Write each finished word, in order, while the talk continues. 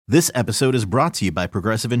This episode is brought to you by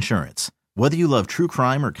Progressive Insurance. Whether you love true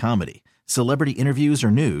crime or comedy, celebrity interviews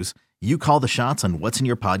or news, you call the shots on what's in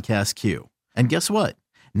your podcast queue. And guess what?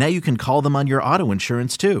 Now you can call them on your auto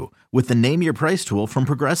insurance too with the Name Your Price tool from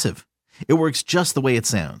Progressive. It works just the way it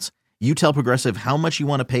sounds. You tell Progressive how much you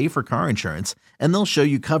want to pay for car insurance, and they'll show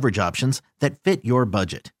you coverage options that fit your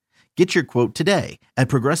budget. Get your quote today at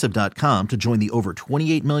Progressive.com to join the over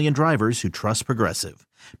 28 million drivers who trust Progressive.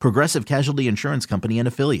 Progressive Casualty Insurance Company and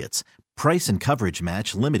Affiliates. Price and coverage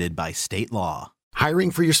match limited by state law. Hiring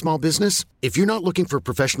for your small business? If you're not looking for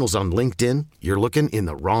professionals on LinkedIn, you're looking in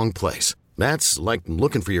the wrong place. That's like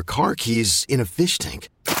looking for your car keys in a fish tank.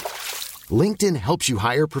 LinkedIn helps you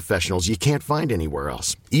hire professionals you can't find anywhere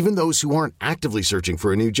else, even those who aren't actively searching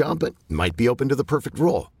for a new job but might be open to the perfect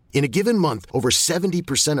role. In a given month, over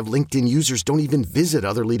 70% of LinkedIn users don't even visit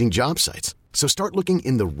other leading job sites. So start looking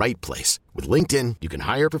in the right place. With LinkedIn, you can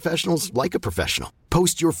hire professionals like a professional.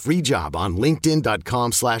 Post your free job on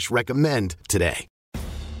linkedin.com/recommend today.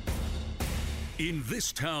 In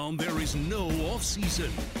this town, there is no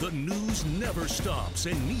off-season. The news never stops,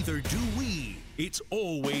 and neither do we. It's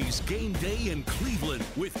always game day in Cleveland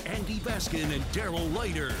with Andy Baskin and Daryl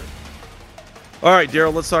Leiter. All right,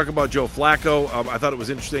 Daryl, let's talk about Joe Flacco. I thought it was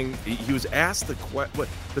interesting. He was asked the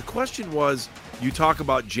question was, you talk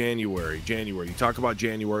about January. You talk about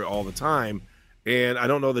January all the time, and I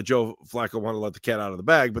don't know that Joe Flacco wanted to let the cat out of the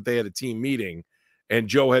bag, but they had a team meeting, and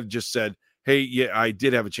Joe had just said, hey, yeah, I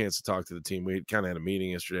did have a chance to talk to the team. We kind of had a meeting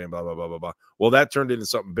yesterday and blah, blah, blah, blah, blah. Well, that turned into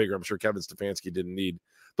something bigger. I'm sure Kevin Stefanski didn't need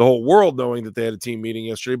the whole world knowing that they had a team meeting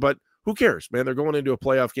yesterday, but who cares, man? They're going into a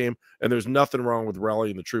playoff game, and there's nothing wrong with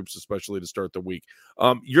rallying the troops, especially to start the week.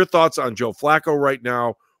 Your thoughts on Joe Flacco right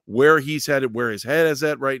now, where he's headed, where his head is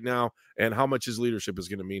at right now, and how much his leadership is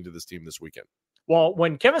going to mean to this team this weekend? Well,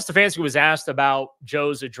 when Kevin Stefanski was asked about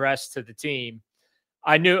Joe's address to the team,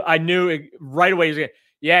 I knew right away.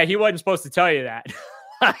 He wasn't supposed to tell you that.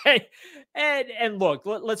 and look,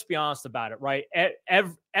 let's be honest about it, right?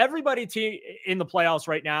 Everybody in the playoffs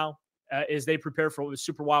right now, as they prepare for the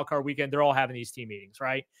Super Wildcard Weekend, they're all having these team meetings,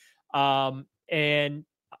 right? Kevin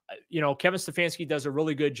Stefanski does a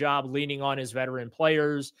really good job leaning on his veteran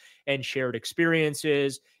players and shared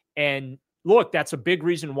experiences. And look, that's a big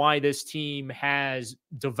reason why this team has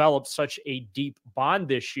developed such a deep bond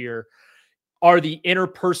this year, are the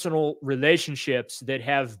interpersonal relationships that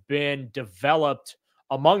have been developed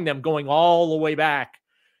among them, going all the way back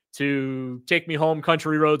to Take Me Home,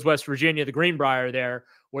 Country Roads, West Virginia, the Greenbrier there,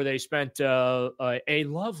 where they spent a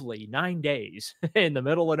lovely 9 days in the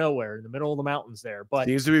middle of nowhere, in the middle of the mountains there. But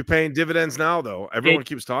seems to be paying dividends now, though. Everyone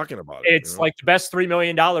keeps talking about it. It's like the best $3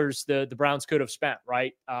 million the Browns could have spent,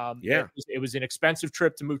 right? It was an expensive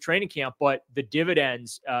trip to move training camp, but the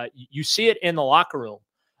dividends, you see it in the locker room.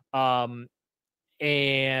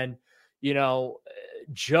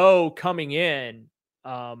 Joe coming in,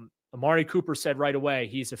 Amari Cooper said right away,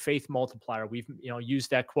 he's a faith multiplier. We've, used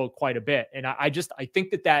that quote quite a bit. And I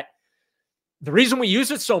think that the reason we use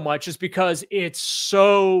it so much is because it's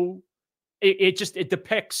so, it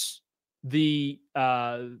depicts the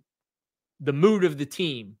mood of the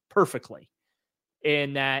team perfectly,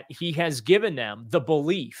 in that he has given them the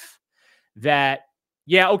belief that,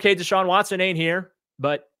 Deshaun Watson ain't here,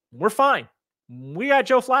 but we're fine. We got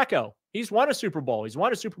Joe Flacco. He's won a Super Bowl. He's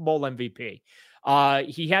won a Super Bowl MVP.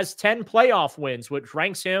 He has 10 playoff wins, which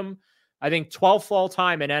ranks him, I think, 12th all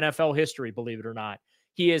time in NFL history, believe it or not.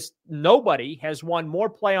 Nobody has won more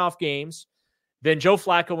playoff games than Joe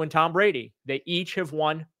Flacco and Tom Brady. They each have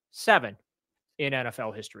won 7 in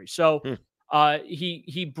NFL history. So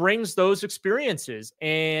he brings those experiences.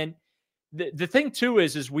 And the thing too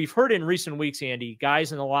is we've heard in recent weeks, Andy,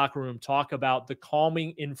 guys in the locker room talk about the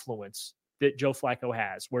calming influence that Joe Flacco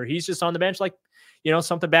has, where he's just on the bench, like,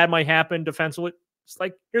 something bad might happen defensively. It's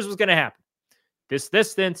like, here's what's going to happen. This,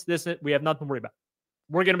 we have nothing to worry about.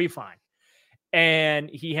 We're going to be fine. And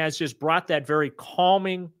he has just brought that very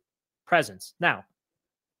calming presence. Now,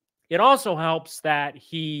 it also helps that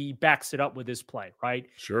he backs it up with his play, right?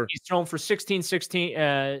 Sure. He's thrown for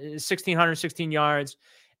 1,616 yards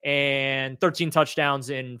and 13 touchdowns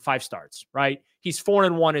in 5 starts, right? He's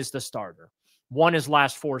 4-1 as the starter. Won his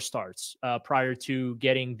last 4 starts prior to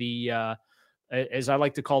getting the, as I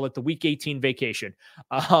like to call it, the Week 18 vacation.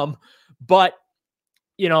 But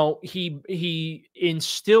he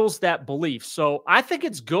instills that belief. So I think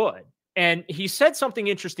it's good. And he said something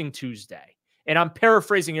interesting Tuesday, and I'm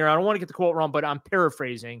paraphrasing here. I don't want to get the quote wrong, but I'm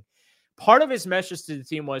paraphrasing. Part of his message to the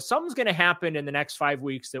team was something's going to happen in the next 5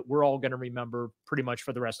 weeks that we're all going to remember pretty much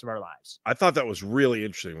for the rest of our lives. I thought that was really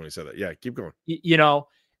interesting when he said that. Yeah, keep going.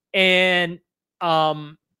 And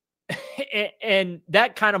and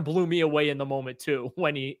that kind of blew me away in the moment too,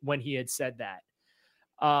 when he had said that.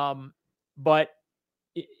 But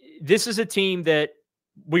this is a team that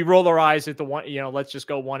we roll our eyes at the one, let's just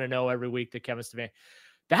go 1-0 every week to Kevin Stefanski.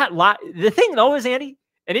 The thing though is, Andy,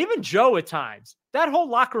 and even Joe at times, that whole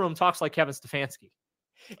locker room talks like Kevin Stefanski.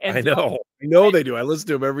 And I know they do. I listen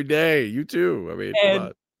to him every day. You too. I mean,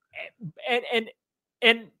 come on.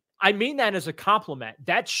 And I mean that as a compliment.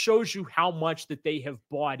 That shows you how much that they have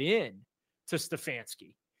bought in to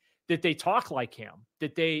Stefanski, that they talk like him,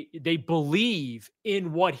 that they believe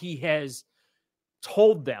in what he has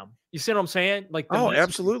told them. You see what I'm saying? Like,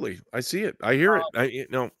 absolutely. I see it. I hear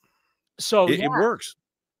it. So it works.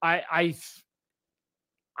 I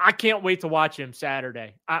can't wait to watch him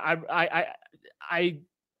Saturday. I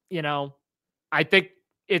think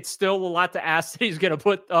it's still a lot to ask that he's going to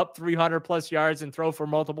put up 300 plus yards and throw for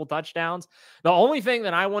multiple touchdowns. The only thing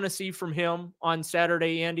that I want to see from him on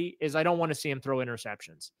Saturday, Andy, is I don't want to see him throw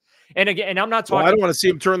interceptions. And again, I'm not talking. I don't want to see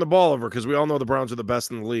him turn the ball over, because we all know the Browns are the best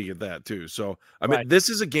in the league at that too. So, I mean, This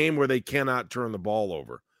is a game where they cannot turn the ball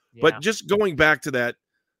over. Yeah. But just going back to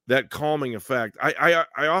that calming effect, I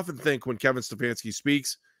often think when Kevin Stefanski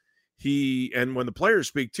speaks, and when the players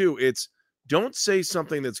speak too, it's, don't say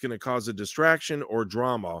something that's going to cause a distraction or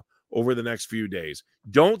drama over the next few days.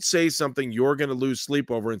 Don't say something you're going to lose sleep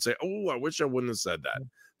over and say, oh, I wish I wouldn't have said that.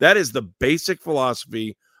 That is the basic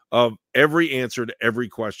philosophy of every answer to every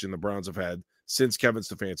question the Browns have had since Kevin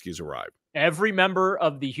Stefanski's arrived. Every member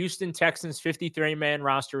of the Houston Texans 53-man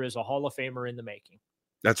roster is a Hall of Famer in the making.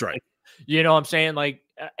 That's right. You know what I'm saying? Like,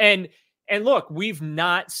 and look, we've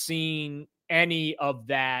not seen any of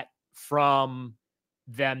that from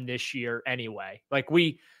them this year anyway. Like,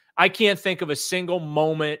 I can't think of a single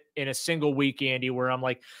moment in a single week, Andy, where I'm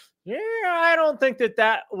like, yeah, I don't think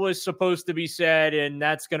that was supposed to be said, and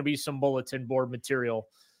that's going to be some bulletin board material.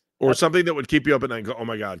 Or something that would keep you up at night and go, oh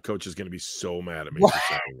my God, coach is going to be so mad at me.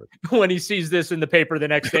 When he sees this in the paper the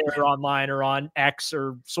next day or online or on X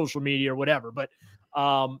or social media or whatever. But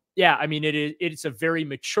I mean, it's a very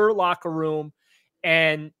mature locker room,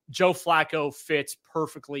 and Joe Flacco fits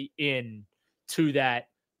perfectly in to that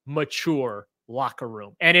mature locker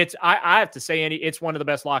room. And I have to say, Andy, it's one of the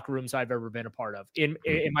best locker rooms I've ever been a part of in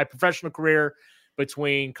my professional career,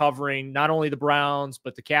 between covering not only the Browns,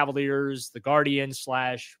 but the Cavaliers, the Guardians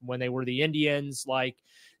 / when they were the Indians. Like,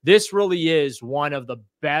 this really is one of the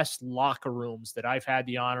best locker rooms that I've had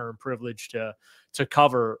the honor and privilege to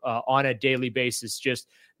cover on a daily basis. Just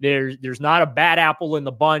there's not a bad apple in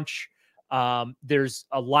the bunch. There's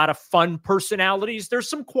a lot of fun personalities. There's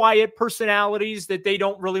some quiet personalities that they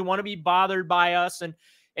don't really want to be bothered by us.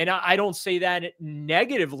 And I don't say that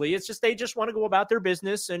negatively. It's just, they just want to go about their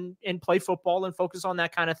business and play football and focus on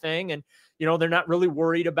that kind of thing. And, they're not really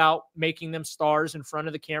worried about making them stars in front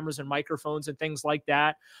of the cameras and microphones and things like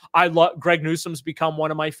that. I love Greg Newsome's become one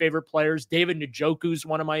of my favorite players. David Njoku's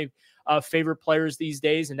one of my favorite players these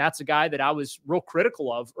days. And that's a guy that I was real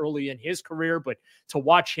critical of early in his career, but to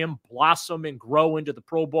watch him blossom and grow into the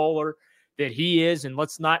Pro Bowler that he is, and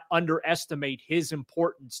let's not underestimate his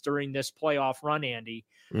importance during this playoff run, Andy.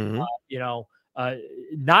 Mm-hmm.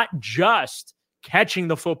 Not just catching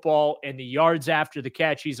the football and the yards after the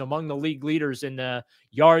catch. He's among the league leaders in the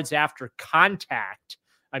yards after contact.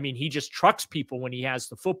 I mean, he just trucks people when he has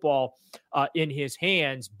the football in his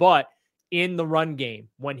hands, but in the run game,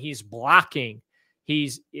 when he's blocking,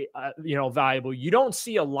 he's, valuable. You don't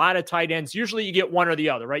see a lot of tight ends. Usually you get one or the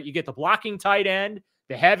other, right? You get the blocking tight end,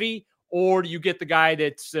 the heavy, or you get the guy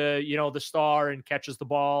that's, the star and catches the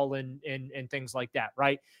ball and things like that,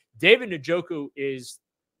 right? David Njoku is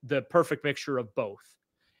the perfect mixture of both.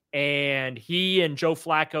 And he and Joe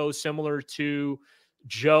Flacco, similar to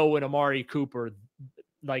Joe and Amari Cooper,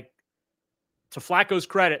 like, to Flacco's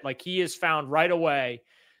credit, like, he has found right away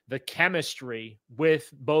the chemistry with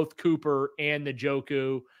both Cooper and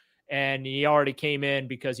Njoku. And he already came in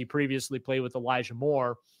because he previously played with Elijah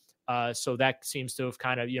Moore. So that seems to have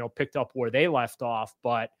kind of, picked up where they left off.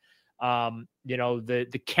 But,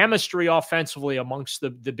 the chemistry offensively amongst the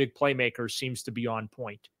big playmakers seems to be on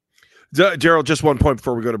point. Gerald, just one point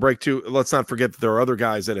before we go to break too. Let's not forget that there are other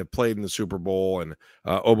guys that have played in the Super Bowl, and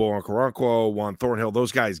Obo Okoronkwo, Juan Thornhill.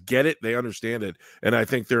 Those guys get it. They understand it. And I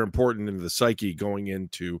think they're important into the psyche going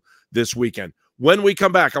into this weekend. When we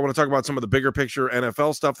come back, I want to talk about some of the bigger picture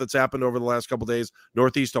NFL stuff that's happened over the last couple of days.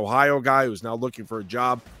 Northeast Ohio guy who's now looking for a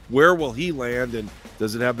job. Where will he land, and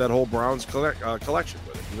does it have that whole Browns collection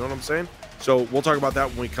with it? You know what I'm saying? So we'll talk about that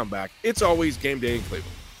when we come back. It's always game day in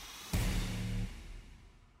Cleveland.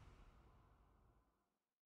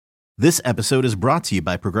 This episode is brought to you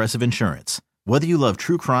by Progressive Insurance. Whether you love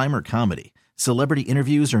true crime or comedy, celebrity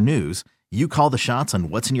interviews, or news, you call the shots on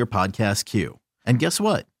what's in your podcast queue. And guess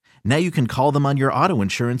what? Now you can call them on your auto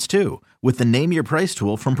insurance too with the Name Your Price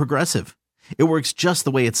tool from Progressive. It works just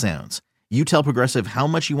the way it sounds. You tell Progressive how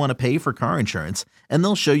much you want to pay for car insurance, and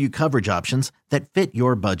they'll show you coverage options that fit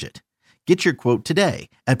your budget. Get your quote today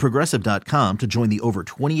at Progressive.com to join the over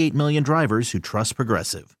 28 million drivers who trust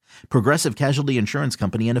Progressive. Progressive Casualty Insurance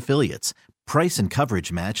Company and Affiliates. Price and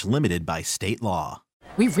coverage match limited by state law.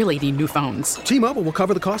 We really need new phones. T-Mobile will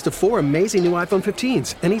cover the cost of 4 amazing new iPhone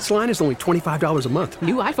 15s, and each line is only $25 a month.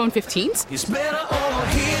 New iPhone 15s? It's better over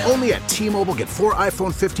here. Only at T-Mobile, get 4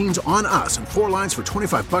 iPhone 15s on us and 4 lines for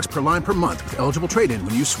 $25 per line per month with eligible trade-in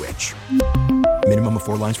when you switch. Minimum of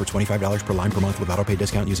 4 lines for $25 per line per month with autopay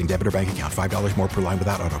discount using debit or bank account. $5 more per line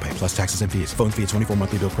without autopay, plus taxes and fees. Phone fee at 24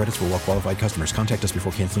 monthly bill credits for well-qualified customers. Contact us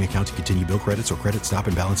before canceling account to continue bill credits or credit stop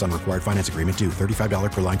and balance on required finance agreement due.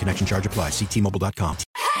 $35 per line connection charge applies. See T-Mobile.com.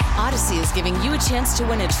 Odyssey is giving you a chance to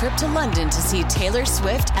win a trip to London to see Taylor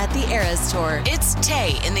Swift at the Eras Tour. It's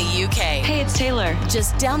Tay in the UK. Hey, it's Taylor.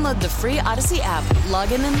 Just download the free Odyssey app,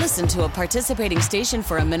 log in and listen to a participating station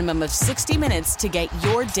for a minimum of 60 minutes to get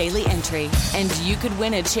your daily entry. And you could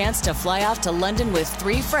win a chance to fly off to London with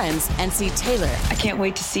 3 friends and see Taylor. I can't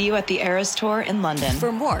wait to see you at the Eras Tour in London.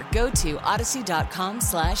 For more, go to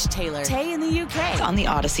odyssey.com/Taylor. Tay in the UK. It's on the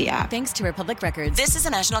Odyssey app. Thanks to Republic Records. This is a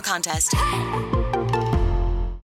national contest.